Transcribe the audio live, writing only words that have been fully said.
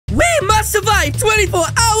must survive 24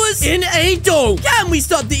 hours in a dome. Can we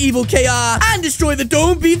stop the evil KR and destroy the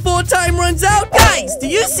dome before time runs out? Guys, do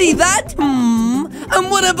you see that?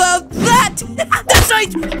 And what about that? That's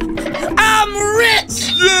right! I'm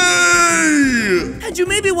rich! Yay! And you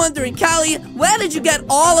may be wondering, Callie, where did you get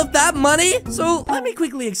all of that money? So let me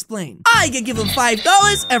quickly explain. I get given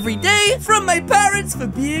 $5 every day from my parents for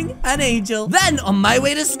being an angel. Then on my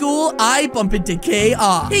way to school, I bump into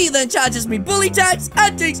KR. He then charges me bully tax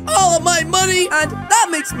and takes all of my money, and that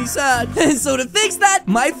makes me sad. And so to fix that,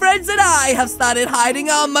 my friends and I have started hiding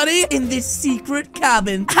our money in this secret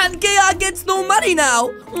cabin. And KR gets no money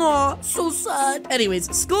now. Aw, so sad.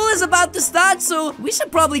 Anyways, school is about to start, so we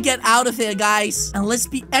should probably get out of here, guys. And let's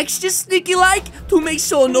be extra sneaky-like to make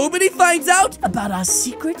sure nobody finds out about our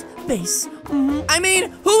secret base. I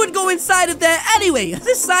mean, who would go inside of there anyway?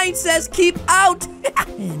 The sign says keep out.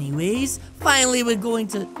 Anyways, finally we're going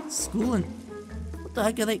to school, and what the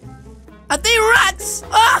heck are they? Are they rats?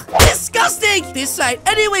 Ah, disgusting! This right.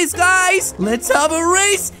 Anyways, guys, let's have a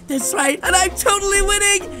race. That's right, and I'm totally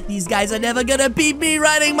winning. These guys are never gonna beat me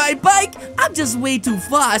riding my bike. I'm just way too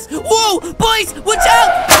fast. Whoa, boys, watch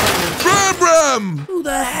out! Bram! Who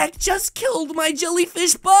the heck just killed my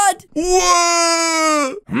jellyfish bud?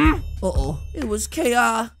 What? Uh-oh, it was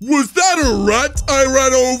KR. Was that a rat I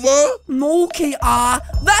ran over? No, KR.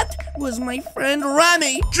 That was my friend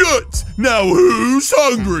Rami. Good. Now who's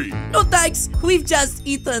hungry? No thanks, we've just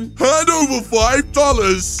eaten. Hand over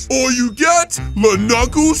 $5 or you get the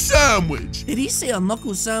knuckle sandwich. Did he say a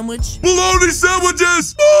knuckle sandwich? Bologna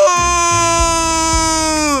sandwiches! Ah!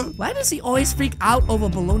 Why does he always freak out over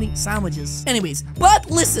bologna sandwiches? Anyways, but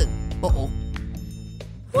listen. Uh-oh.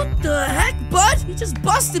 What the heck, bud? He just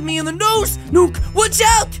busted me in the nose. Nuke, watch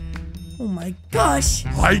out! Oh my gosh.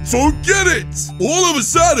 I don't get it. All of a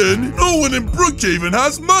sudden, no one in Brookhaven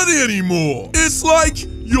has money anymore. It's like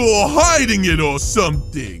you're hiding it or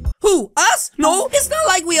something. Who, us? No, it's not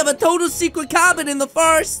like we have a total secret cabin in the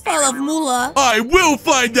forest full of moolah. I will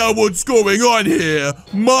find out what's going on here.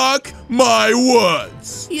 Mark my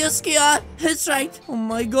words. Yes, Kia, that's right. Oh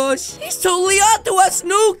my gosh, he's totally onto us,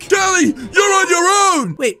 Nuke. Kelly, you're on your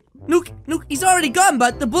own. Wait. Nuke, he's already gone,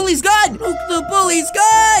 but the bully's gone! Nuke, the bully's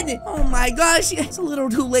gone! Oh my gosh, it's a little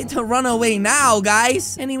too late to run away now,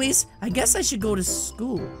 guys. Anyways, I guess I should go to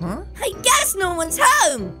school, huh? I guess no one's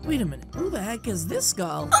home. Wait a minute, who the heck is this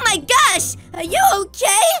girl? Oh my gosh, are you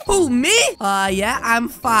okay? Who, me? Yeah, I'm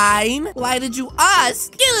fine. Why did you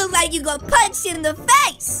ask? You look like you got punched in the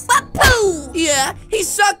face. Wapoo! Yeah, he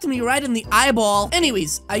sucked me right in the eyeball.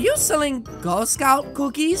 Anyways, are you selling Girl Scout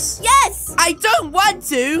cookies? Yes! I don't want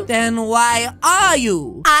to. Then why are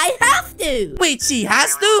you? I have to. Wait, she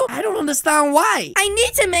has to? I don't understand why. I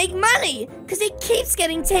need to make money, because it keeps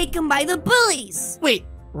getting taken by the bullies. Wait,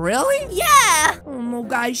 really? Yeah. Oh no,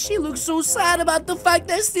 guys, she looks so sad about the fact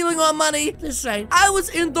they're stealing our money. That's right. I was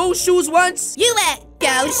in those shoes once. You wear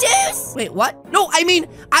girl shoes? Wait, what? No, I mean,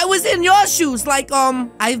 I was in your shoes. Like,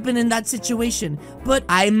 I've been in that situation. But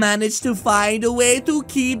I managed to find a way to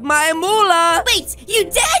keep my moolah. Wait, you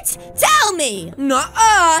did? Tell me.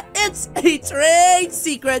 Nuh-uh, it's a trade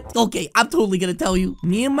secret. Okay, I'm totally gonna tell you.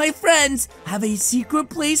 Me and my friends have a secret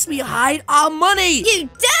place we hide our money. You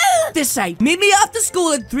do? This right. Meet me after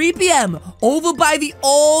school at 3 p.m. over by the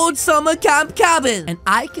old summer camp cabin. And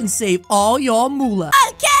I can save all your moolah.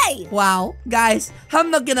 Okay. Wow, guys,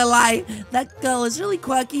 I'm not gonna lie. That girl is really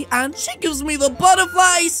quirky and she gives me the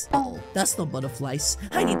butterflies. Oh, that's not butterflies.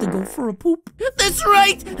 I need to go for a poop. That's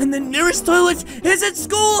right. And the nearest toilet is at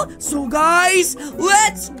school. So guys,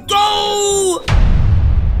 let's go.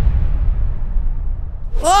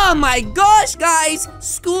 Oh my gosh, guys.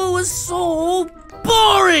 School was so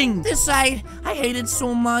boring. This I hate it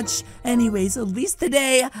so much. Anyways, at least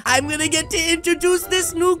today, I'm gonna get to introduce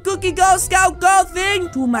this new Cookie Girl Scout girl thing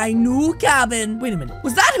to my new cabin. Wait a minute.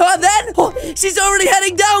 Was that her then? Oh, she's already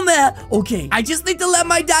heading down there. Okay, I just need to let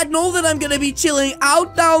my dad know that I'm gonna be chilling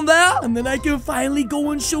out down there. And then I can finally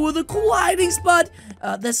go and show her the cool hiding spot.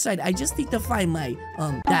 That's right. I just need to find my,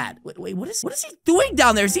 dad. Wait, what is he doing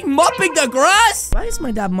down there? Is he mopping the grass? Why is my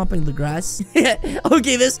dad mopping the grass?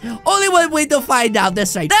 Okay, there's only one way to find out.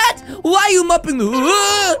 That's right. Dad, why are you mopping the,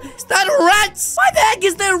 is that rats? Why the heck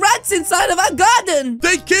is there rats inside of our garden?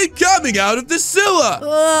 They keep coming out of the sewer.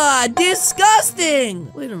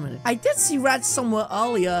 Disgusting. Wait a minute. I did see rats somewhere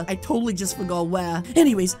earlier. I totally just forgot where.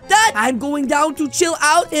 Anyways, Dad, I'm going down to chill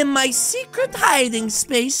out in my secret hiding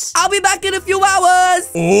space. I'll be back in a few hours.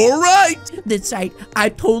 All right. That's right.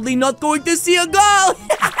 I'm totally not going to see a girl.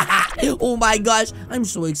 Oh my gosh. I'm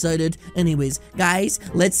so excited. Anyways, guys,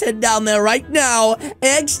 let's head down there right now.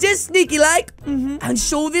 Extra sneaky like. And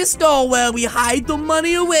show this door where we hide the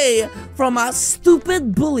money away. from our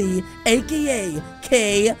stupid bully, aka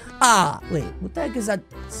KR. Wait, what the heck is that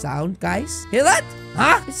sound, guys? Hear that?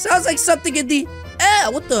 Huh? It sounds like something in the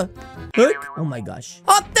air. What the heck? Oh my gosh.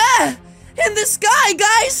 Up there! In the sky,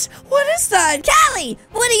 guys! What is that? Callie,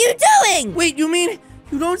 what are you doing? Wait, you mean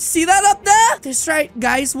you don't see that up there? That's right,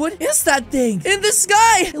 guys. What is that thing? In the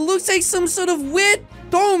sky! It looks like some sort of weird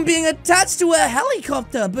dome being attached to a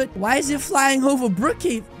helicopter. But why is it flying over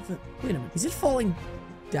Brookhaven? Wait a minute. Is it falling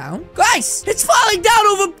down? Guys! It's falling down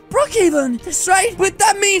over Brookhaven! That's right. But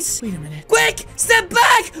that means... Wait a minute. Quick! Step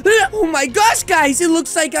back! Oh my gosh, guys! It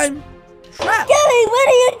looks like I'm trapped. Callie, what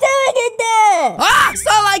are you doing in there? Ah! It's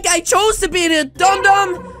not like I chose to be in it,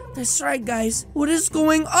 dum-dum! That's right, guys. What is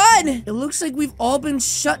going on? It looks like we've all been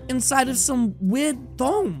shut inside of some weird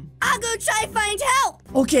dome. I'll go try find help.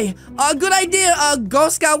 Okay, good idea, Girl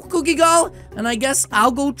Scout Cookie Girl. And I guess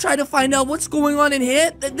I'll go try to find out what's going on in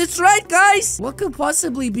here. That's right, guys. What could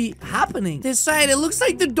possibly be happening? That's right, it looks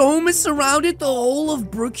like the dome is surrounded the whole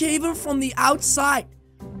of Brookhaven from the outside.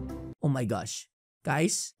 Oh my gosh.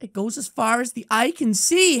 Guys, it goes as far as the eye can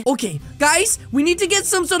see. Okay, guys, we need to get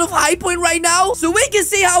some sort of high point right now so we can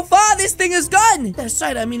see how far this thing has gone. That's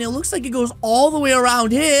right. I mean, it looks like it goes all the way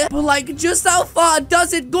around here. But, like, just how far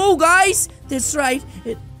does it go, guys? That's right.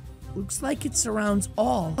 It looks like it surrounds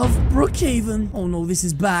all of Brookhaven. Oh, no, this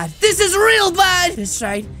is bad. This is real bad. That's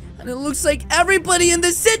right. And it looks like everybody in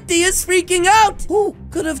the city is freaking out. Who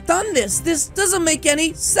could have done this? This doesn't make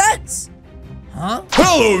any sense. Huh?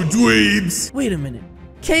 Hello, dweebs! Wait a minute.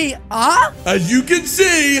 KR? As you can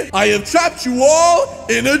see, I have trapped you all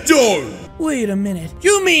in a dome. Wait a minute.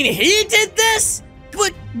 You mean he did this?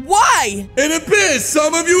 But why? It appears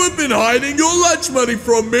some of you have been hiding your lunch money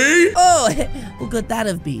from me. Oh, what could that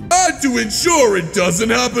have been? And to ensure it doesn't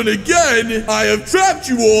happen again, I have trapped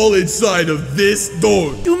you all inside of this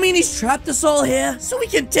dome. You mean he's trapped us all here so we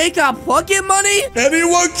can take our pocket money?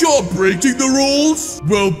 Anyone caught breaking the rules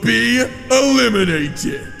will be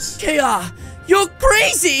eliminated. KR, you're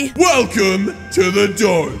crazy! Welcome to the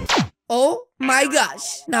dome. Oh my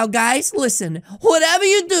gosh. Now, guys, listen. Whatever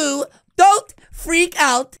you do, don't freak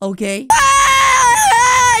out, okay?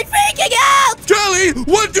 I'm freaking out! Kelly,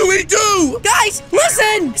 what do we do? Guys,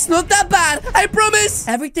 listen! It's not that bad, I promise!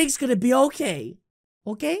 Everything's gonna be okay.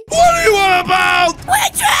 Okay? What are you on about? We're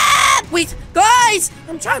trapped! Wait, guys!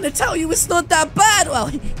 I'm trying to tell you it's not that bad. Well,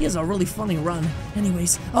 he has a really funny run.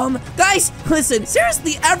 Anyways, guys, listen.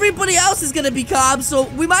 Seriously, everybody else is gonna be calm, so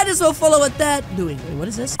we might as well follow what they're doing. Wait, what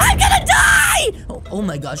is this? I'm gonna die! Oh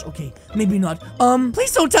my gosh, okay. Maybe not.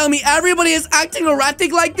 Please don't tell me everybody is acting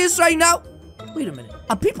erratic like this right now. Wait a minute.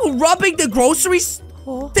 Are people robbing the groceries?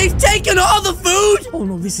 Oh. They've taken all the food! Oh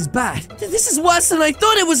no, this is bad. This is worse than I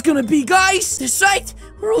thought it was gonna be, guys! That's right!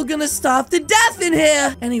 We're all gonna starve to death in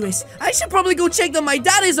here! Anyways, I should probably go check that my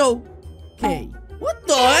dad is okay. What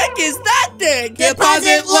the heck is that thing?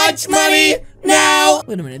 Deposit lunch money now!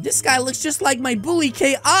 Wait a minute, this guy looks just like my bully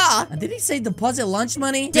KR. Did he say deposit lunch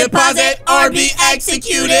money? Deposit or be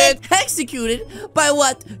executed! Executed? By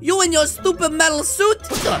what? You in your stupid metal suit?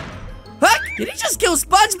 What the heck? Did he just kill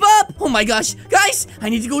SpongeBob? Oh my gosh. Guys, I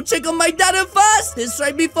need to go check on my dad fast. This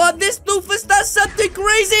right before this doofus does something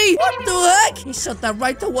crazy. What the heck? He shot that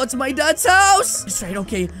right towards my dad's house. That's right,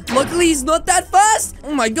 okay. Luckily, he's not that fast.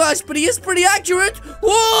 Oh my gosh, but he is pretty accurate.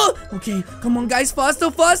 Whoa! Okay, come on, guys.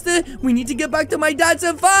 Faster, faster. We need to get back to my dad's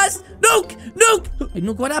fast. Nuke! Nuke! Hey,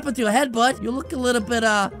 Nuke, what happened to your head, bud? You look a little bit,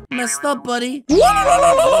 messed up, buddy.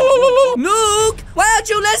 Nuke! Why aren't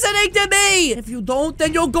you listening to me? If you don't,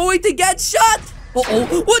 then you're going to get shot.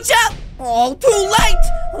 Uh-oh, watch out! Oh, too late!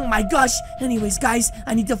 Oh my gosh. Anyways, guys,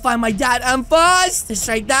 I need to find my dad and fast. That's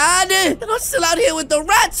right, Dad. They're not still out here with the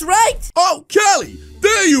rats, right? Oh, Kelly,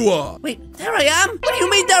 there you are. Wait, there I am? What do you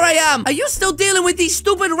mean there I am? Are you still dealing with these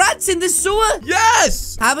stupid rats in the sewer?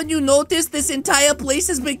 Yes! Haven't you noticed this entire place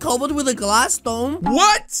has been covered with a glass dome?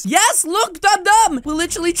 What? Yes, look, dum-dum! We're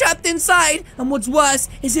literally trapped inside, and what's worse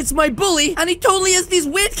is it's my bully, and he totally has these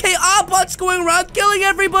weird KR bots going around killing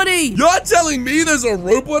everybody! You're telling me there's a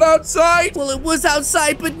robot outside? Well, it was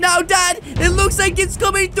outside, but now, Dad, it looks like it's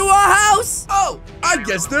coming through our house! Oh, I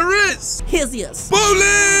guess there is! Here's yes.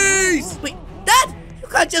 Police! Wait, Dad! You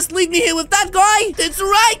can't just leave me here with that guy! That's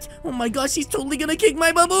right! Oh my gosh, he's totally gonna kick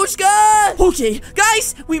my babushka! Okay,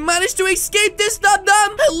 guys, we managed to escape this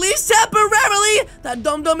dum-dum! At least temporarily! That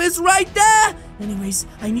dum-dum is right there! Anyways,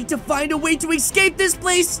 I need to find a way to escape this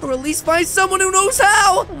place, or at least find someone who knows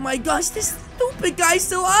how! Oh my gosh, this stupid guy's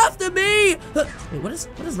still after me! Wait, what is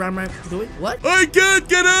Ram Ram doing? What? I can't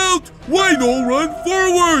get out! Why don't run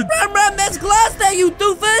forward? Ram Ram, there's glass there, you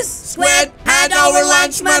doofus! Sweat get our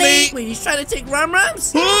lunch money. Wait, he's trying to take Ram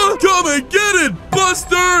Rams? Huh? Come and get it,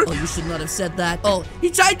 Buster! Oh, you should not have said that. Oh, he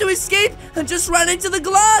tried to escape and just ran into the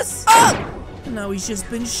glass. Oh! Now he's just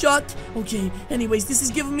been shot. Okay, anyways, this is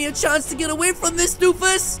giving me a chance to get away from this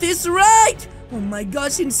doofus. This right. Oh my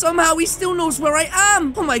gosh, and somehow he still knows where I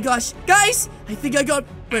am. Oh my gosh. Guys, I think I got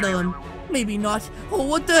rid of him. Maybe not. Oh,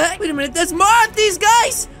 what the heck? Wait a minute, there's more of these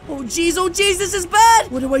guys. Oh, jeez, this is bad.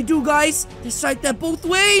 What do I do, guys? This right there both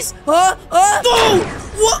ways. No!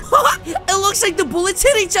 What? It looks like the bullets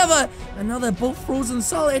hit each other. And now they're both frozen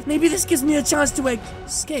solid. Maybe this gives me a chance to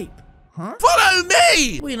escape. Huh? Follow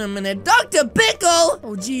me! Wait a minute, Dr. Pickle!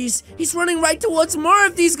 Oh, jeez, he's running right towards more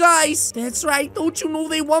of these guys. That's right, don't you know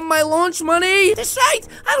they want my launch money? That's right,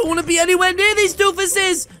 I don't want to be anywhere near these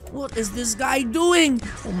doofuses. What is this guy doing?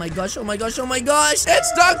 Oh my gosh, oh my gosh, oh my gosh.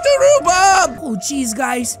 It's Dr. Rhubarb! Oh, jeez,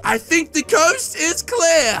 guys. I think the coast is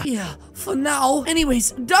clear. Yeah, for now.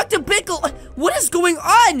 Anyways, Dr. Pickle, what is going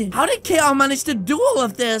on? How did KR manage to do all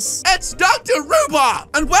of this? It's Dr. Rhubarb!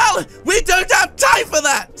 And well, we don't have time for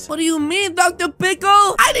that! What do you mean, Dr.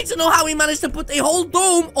 Pickle? I need to know how he managed to put a whole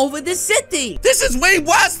dome over the city. This is way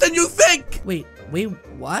worse than you think! Wait,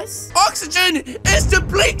 what? Oxygen is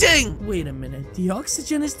depleting! Wait a minute, the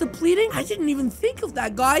oxygen is depleting? I didn't even think of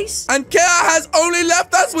that, guys. And KR has only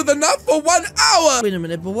left us with enough for 1 hour! Wait a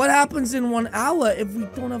minute, but what happens in 1 hour if we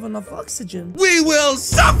don't have enough oxygen? We will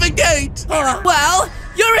suffocate! Well,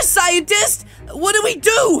 you're a scientist! What do we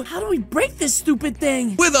do? How do we break this stupid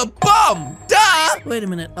thing? With a bomb! Duh! Wait a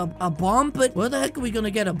minute, a bomb? But where the heck are we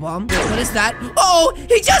gonna get a bomb? What is that? Oh,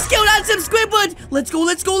 he just killed Handsome Squidward! Let's go,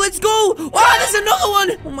 let's go, let's go! Oh, there's another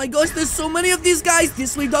one! Oh my gosh, there's so many of these guys.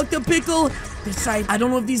 This way, Dr. Pickle. That's right. I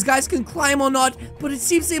don't know if these guys can climb or not, but it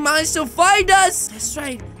seems they managed to find us. That's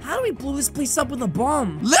right. How do we blow this place up with a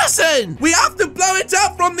bomb? Listen! We have to blow it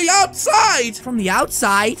up from the outside! From the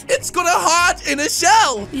outside? It's got a heart in a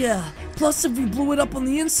shell! Yeah. Plus, if we blew it up on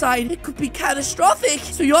the inside, it could be catastrophic.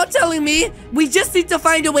 So you're telling me we just need to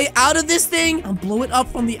find a way out of this thing and blow it up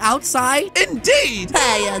from the outside? Indeed!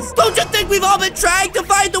 Hey, yes. Don't you think we've all been trying to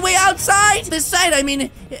find a way outside? Besides, I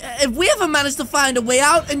mean, if we haven't managed to find a way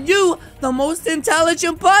out, and you, the most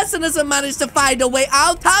intelligent person, hasn't managed to find a way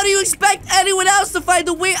out, how do you expect anyone else to find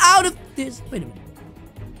a way out of this? Wait a minute.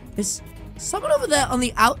 Is someone over there on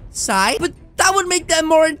the outside? But that would make them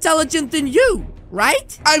more intelligent than you.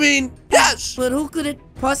 Right? I mean, yes! But who could it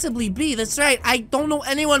possibly be? That's right, I don't know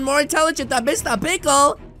anyone more intelligent than Mr.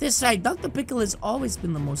 Pickle. That's right, Dr. Pickle has always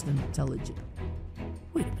been the most intelligent.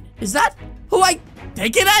 Wait a minute, is that who I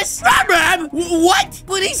think it is? Ram! What?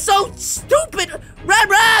 But he's so stupid!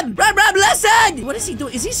 Ram, listen! What is he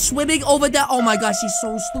doing? Is he swimming over there? Oh my gosh, he's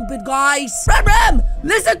so stupid, guys. Ram,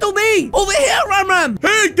 listen to me! Over here, Ram!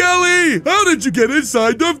 Hey, Kelly! How did you get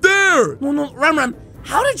inside of there? No, Ram.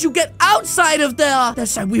 How did you get outside of there?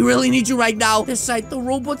 That's right, we really need you right now. That's right, the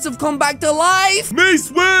robots have come back to life. Me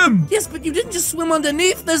swim! Yes, but you didn't just swim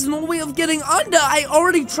underneath. There's no way of getting under. I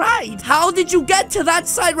already tried. How did you get to that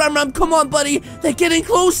side, Ram? Come on, buddy. They're getting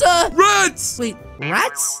closer. Rats! Wait,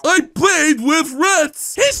 rats? I played with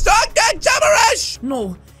rats. He's talking gibberish!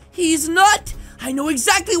 No, he's not. I know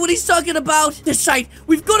exactly what he's talking about. That's right,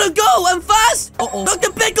 we've got to go and fast. Uh-oh.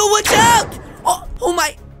 Dr. Pickle, watch out! Oh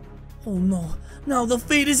my. Oh, no. Now the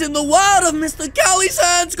fate is in the world of Mr. Callie's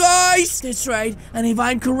hands, guys! That's right, and if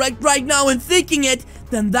I'm correct right now in thinking it,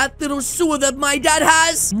 then that little sewer that my dad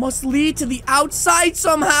has must lead to the outside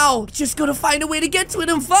somehow. Just gotta find a way to get to it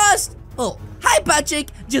and fast. Oh, hi, Patrick.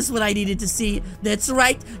 Just what I needed to see. That's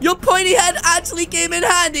right, your pointy head actually came in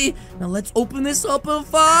handy. Now let's open this up and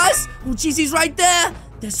fast. Oh, jeez, he's right there.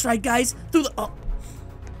 That's right, guys. Through the... Oh.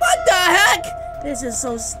 What the heck? This is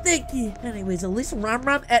so sticky. Anyways, at least Ram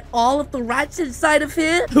at all of the rats inside of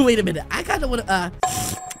here. Wait a minute. I kind of want to,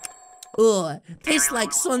 ugh, tastes like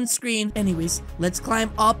sunscreen. Anyways, let's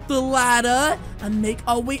climb up the ladder and make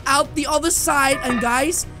our way out the other side. And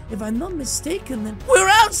guys, if I'm not mistaken, then we're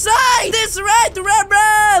outside! That's right,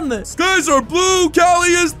 Ram! Skies are blue, Callie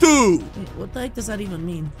is too! Wait, what the heck does that even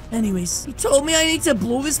mean? Anyways, he told me I need to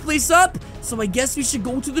blow this place up, so I guess we should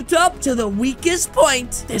go to the top, to the weakest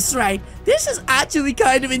point. That's right, this is actually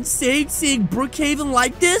kind of insane seeing Brookhaven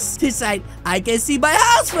like this. That's right, I can see my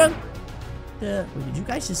house from... Wait, did you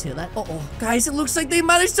guys just hear that? Uh-oh. Guys, it looks like they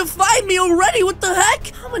managed to find me already. What the heck?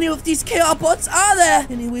 How many of these KR bots are there?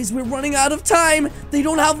 Anyways, we're running out of time. They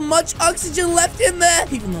don't have much oxygen left in there,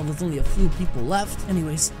 even though there's only a few people left.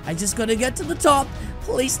 Anyways, I just gotta get to the top,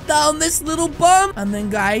 place down this little bomb, and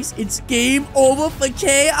then, guys, it's game over for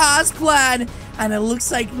KR's plan. And it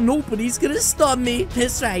looks like nobody's gonna stop me.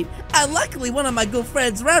 That's right. And luckily, one of my good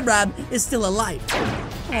friends, Ram, is still alive.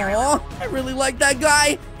 Aw, I really like that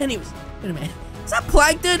guy. Anyways, Wait a minute. Is that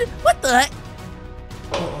plankton? What the heck?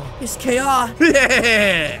 Uh-oh. It's KR.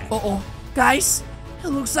 Uh-oh. Guys, it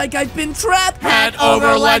looks like I've been trapped. Hand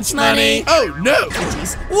over lunch money. Oh, no.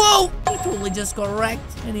 Jeez. Whoa! He totally just got wrecked.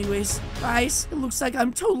 Anyways, guys, it looks like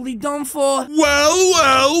I'm totally done for.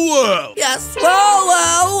 Well. Yes.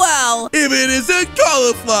 Well. If it isn't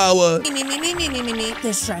cauliflower. Me.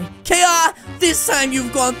 That's right. KR, this time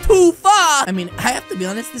you've gone too far. I mean, I have to be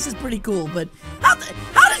honest, this is pretty cool, but how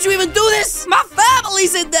did you even do this? My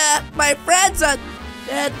family's in there. My friends are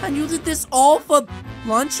dead, and you did this all for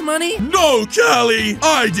lunch money? No, Callie.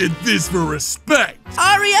 I did this for respect.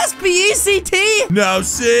 R-E-S-P-E-C-T? Now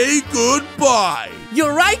say goodbye.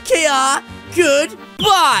 You're right, KR.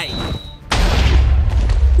 Goodbye.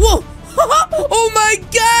 Whoa. Oh my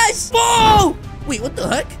gosh. Whoa. Wait, what the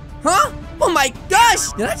heck? Huh? Oh my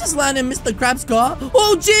gosh. Did I just land in Mr. Krabs' car?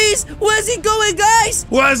 Oh, jeez. Where's he going, guys?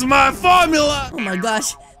 Where's my formula? Oh my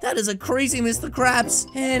gosh. That is a crazy Mr. Krabs.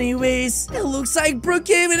 Anyways, it looks like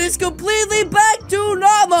Brookhaven is completely back to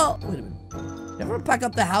normal. Wait a minute. Did everyone pack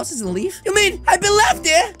up the houses and leave? You mean I've been left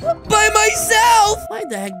here by myself? Why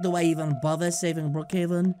the heck do I even bother saving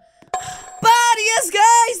Brookhaven? But yes,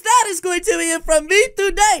 guys, that is going to be it from me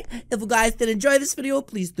today. If you guys did enjoy this video,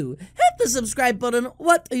 please do hit the subscribe button.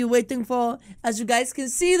 What are you waiting for? As you guys can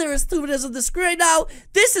see, there is 2 videos on the screen right now.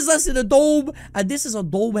 This is us in a dome, and this is a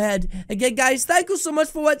dome head. Again, guys, thank you so much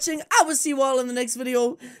for watching. I will see you all in the next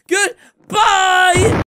video. Goodbye!